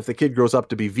parents if the kid grows up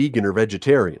to be vegan or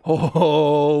vegetarian.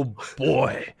 Oh,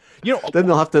 boy. Then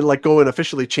they'll have to go and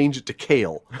officially change it to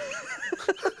kale.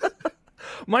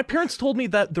 My parents told me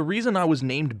that the reason I was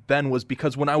named Ben was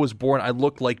because when I was born, I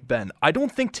looked like Ben. I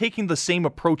don't think taking the same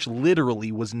approach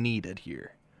literally was needed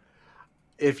here.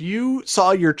 If you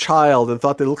saw your child and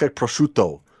thought they looked like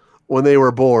prosciutto when they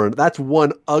were born, that's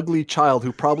one ugly child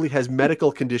who probably has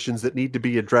medical conditions that need to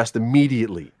be addressed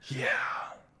immediately. Yeah.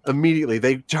 Immediately.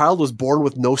 The child was born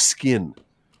with no skin.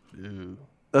 Ew.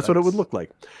 That's what it would look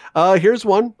like. Here's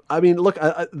one. I mean, look,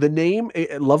 the name,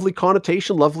 a lovely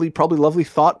connotation, probably lovely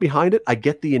thought behind it. I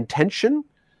get the intention.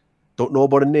 Don't know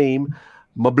about a name.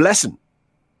 Myblessn.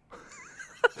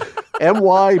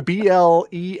 Myblessn.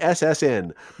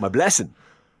 Myblessn.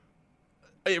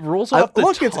 It rolls off the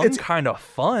tongue, it's kind of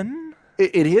fun.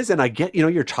 It is, and I get,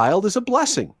 your child is a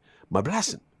blessing.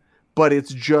 Myblessn. But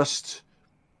it's just,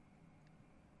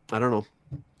 I don't know.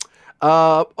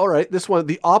 All right, this one,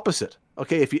 the opposite.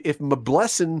 Okay, if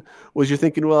Myblessn was you're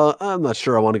thinking, well, I'm not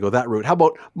sure I want to go that route. How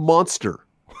about monster?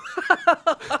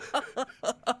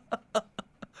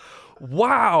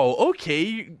 Wow,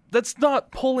 okay. That's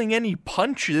not pulling any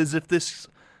punches if this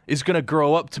is going to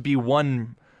grow up to be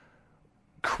one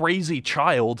crazy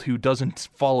child who doesn't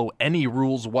follow any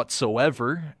rules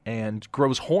whatsoever and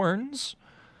grows horns.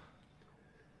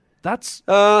 That's...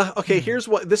 okay, here's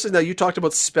what... This is now, you talked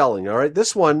about spelling, all right?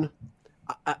 This one,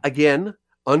 again...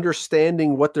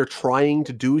 understanding what they're trying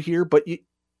to do here, but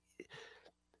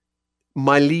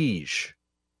my liege.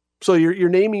 So you're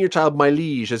naming your child my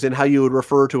liege, as in how you would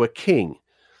refer to a king.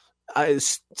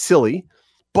 It's silly,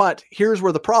 but here's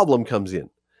where the problem comes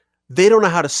in. They don't know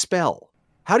how to spell.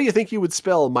 How do you think you would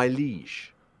spell my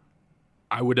liege?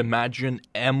 I would imagine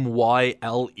Myelige.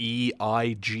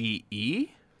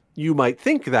 You might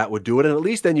think that would do it, and at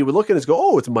least then you would look at it and go,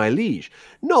 oh, it's my liege.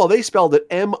 No, they spelled it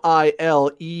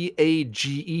Mileage.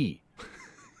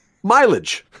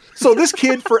 Mileage. So this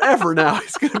kid forever now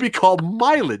is going to be called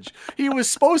Mileage. He was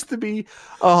supposed to be,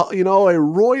 a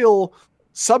royal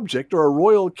subject or a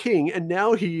royal king, and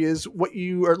now he is what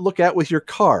you look at with your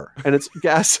car, and it's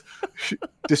gas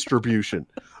distribution.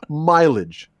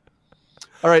 Mileage.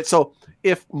 All right, so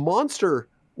if monster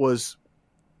was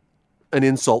an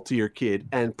insult to your kid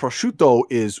and prosciutto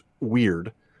is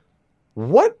weird,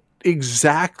 what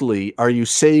exactly are you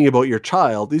saying about your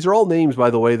child? These are all names, by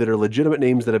the way, that are legitimate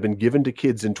names that have been given to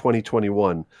kids in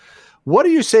 2021. What are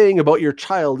you saying about your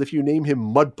child if you name him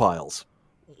Mudpiles?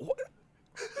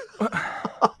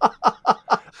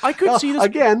 I could see this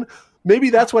again. Maybe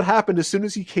that's what happened as soon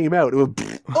as he came out. It was,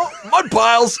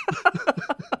 Mudpiles.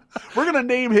 We're going to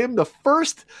name him the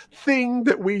first thing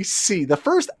that we see, the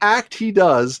first act he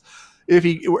does. If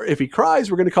he cries,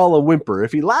 we're going to call him Whimper.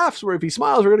 If he laughs, or if he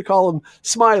smiles, we're going to call him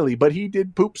Smiley. But he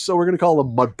did poop, so we're going to call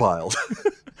him Mudpiles.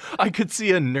 I could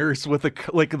see a nurse with the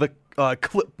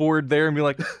clipboard there and be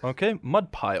like, okay,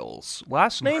 Mudpiles.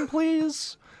 Last name,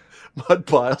 please?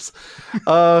 Mudpiles.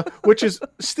 Which is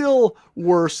still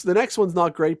worse. The next one's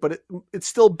not great, but it's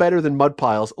still better than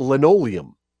Mudpiles.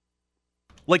 Linoleum.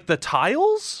 Like the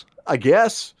tiles? I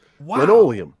guess. Wow.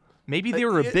 Linoleum. Maybe they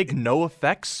were a big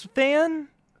NoFX fan?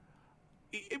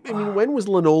 I mean, when was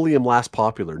linoleum last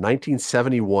popular?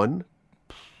 1971?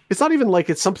 It's not even like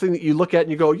it's something that you look at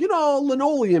and you go,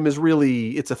 linoleum is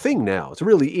really, it's a thing now. It's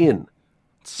really in.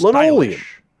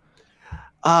 Stylish.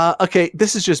 Linoleum. Okay,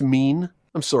 this is just mean.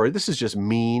 I'm sorry, this is just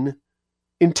mean.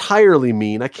 Entirely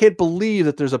mean. I can't believe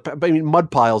that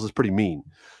Mudpiles is pretty mean.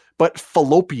 But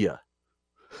Fallopia.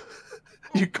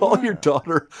 You call your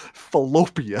daughter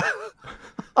Fallopia.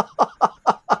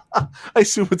 I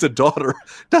assume it's a daughter.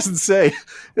 Doesn't say.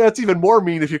 That's even more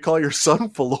mean if you call your son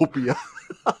Fallopia.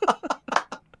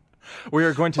 We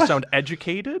are going to sound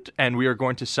educated, and we are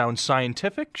going to sound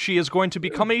scientific. She is going to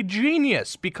become a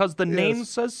genius because the name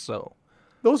says so.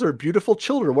 Those are beautiful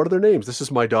children. What are their names? This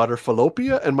is my daughter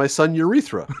Fallopia and my son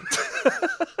Urethra.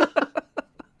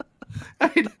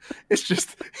 I mean, it's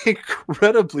just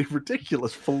incredibly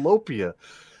ridiculous. Fallopia.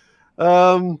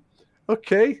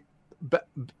 Okay.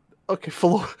 Okay,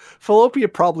 Fallopia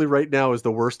probably right now is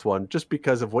the worst one, just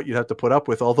because of what you have to put up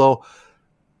with. Although,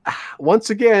 once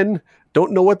again,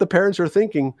 don't know what the parents are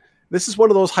thinking. This is one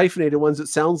of those hyphenated ones that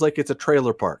sounds like it's a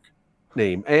trailer park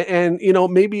name. And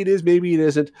maybe it is, maybe it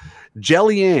isn't.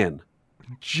 Jelly-Ann.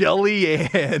 Jelly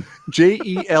Ann.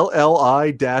 Jelli-Ann.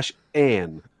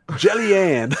 Jelly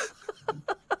Ann.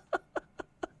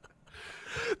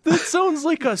 That sounds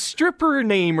like a stripper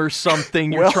name or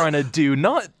something you're trying to do.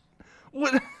 Not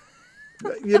what?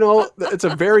 It's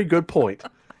a very good point.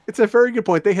 It's a very good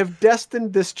point. They have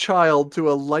destined this child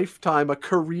to a lifetime, a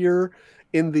career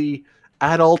in the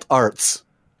adult arts.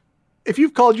 If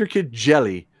you've called your kid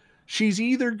Jelly, she's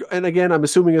either, and again, I'm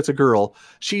assuming it's a girl,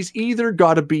 she's either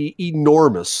got to be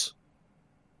enormous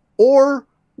or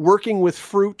working with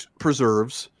fruit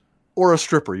preserves or a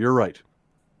stripper. You're right.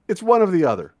 It's one or the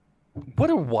other. What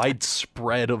a wide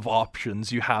spread of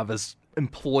options you have as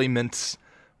employment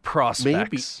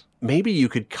prospects. Maybe you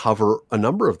could cover a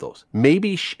number of those.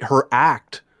 Maybe her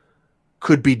act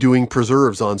could be doing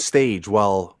preserves on stage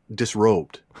while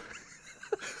disrobed.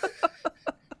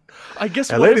 I guess.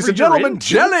 And ladies and gentlemen,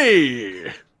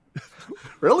 Jelly!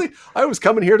 Really? I was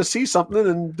coming here to see something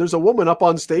and there's a woman up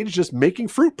on stage just making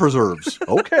fruit preserves.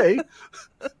 Okay.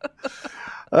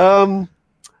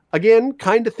 Again,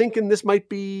 kind of thinking this might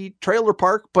be trailer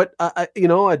park, but I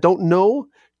don't know.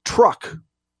 Truck.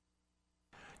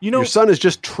 Your son is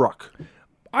just Truck.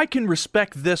 I can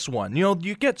respect this one.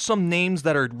 You get some names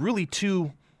that are really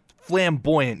too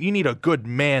flamboyant. You need a good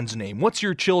man's name. What's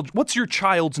your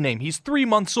child's name? He's 3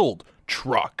 months old.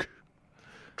 Truck.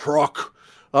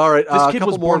 All right. This kid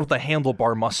was born with a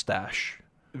handlebar mustache.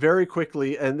 Very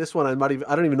quickly, and this one I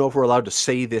don't even know if we're allowed to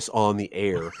say this on the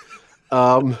air.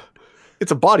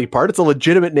 It's a body part. It's a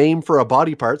legitimate name for a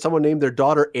body part. Someone named their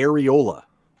daughter Areola.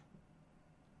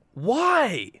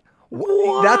 Why?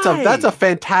 That's a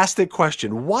fantastic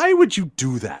question. Why would you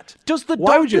do that? Does the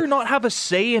doctor not have a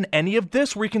say in any of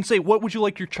this where you can say, what would you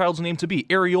like your child's name to be?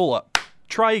 Areola.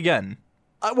 Try again.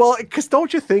 Because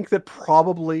don't you think that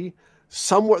probably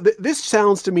somewhere... This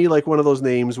sounds to me like one of those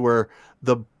names where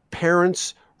the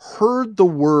parents heard the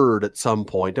word at some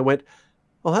point and went,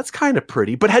 well, that's kind of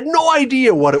pretty, but had no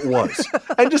idea what it was.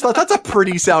 And just thought, that's a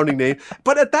pretty sounding name.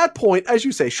 But at that point, as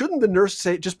you say, shouldn't the nurse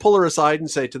just pull her aside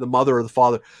and say to the mother or the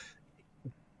father,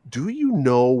 do you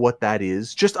know what that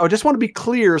is? I just want to be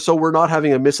clear so we're not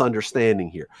having a misunderstanding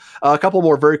here. A couple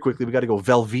more very quickly. We got to go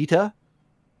Velveeta.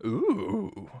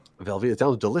 Ooh. Velveeta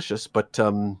sounds delicious, but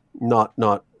not.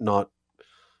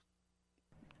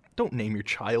 Don't name your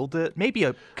child it. Maybe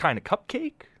a kind of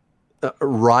cupcake.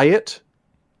 Riot.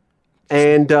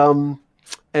 And the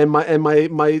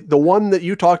one that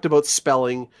you talked about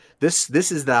spelling, this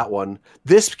is that one.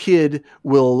 This kid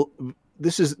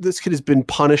has been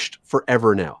punished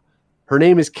forever now. Her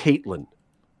name is Caitlin.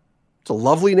 It's a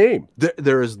lovely name.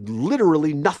 There is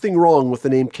literally nothing wrong with the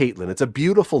name Caitlin. It's a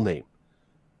beautiful name.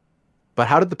 But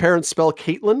how did the parents spell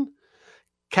Caitlin?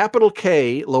 Capital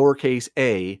K, lowercase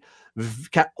a,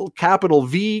 capital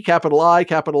V, capital I,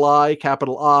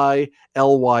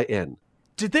 Lyn.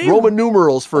 Did they Roman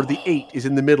numerals for the 8 is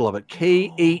in the middle of it.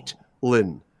 K8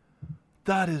 Lyn.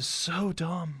 That is so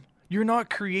dumb. You're not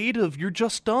creative. You're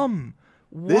just dumb.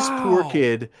 Wow. This poor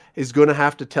kid is going to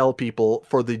have to tell people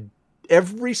for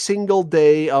every single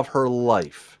day of her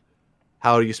life,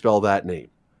 how do you spell that name?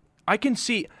 I can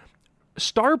see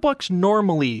Starbucks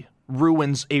normally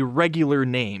ruins a regular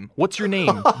name. What's your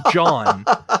name? John.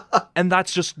 And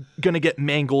that's just going to get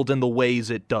mangled in the ways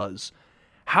it does.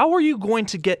 How are you going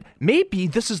to get... Maybe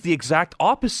this is the exact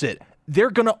opposite.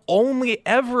 They're going to only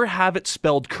ever have it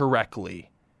spelled correctly.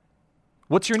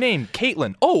 What's your name?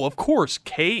 Caitlin. Oh, of course.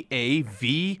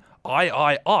 Kaviillyn.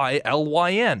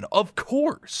 Of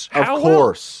course. How of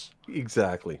course. Else?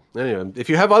 Exactly. Anyway, if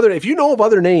you know of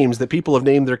other names that people have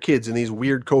named their kids in these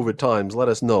weird COVID times, let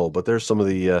us know. But there's some of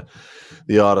the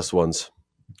oddest ones.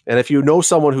 And if you know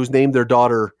someone who's named their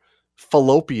daughter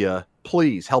Fallopia,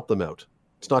 please help them out.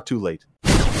 It's not too late.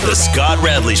 The Scott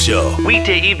Radley Show.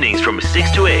 Weekday evenings from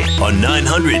 6 to 8 on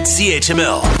 900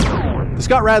 CHML. The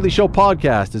Scott Radley Show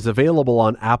podcast is available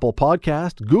on Apple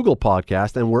Podcast, Google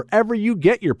Podcast, and wherever you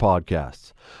get your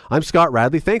podcasts. I'm Scott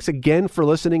Radley. Thanks again for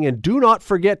listening, and do not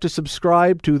forget to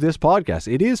subscribe to this podcast.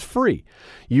 It is free.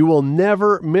 You will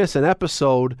never miss an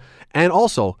episode, and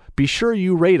also be sure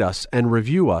you rate us and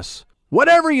review us.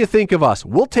 Whatever you think of us,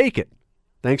 we'll take it.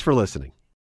 Thanks for listening.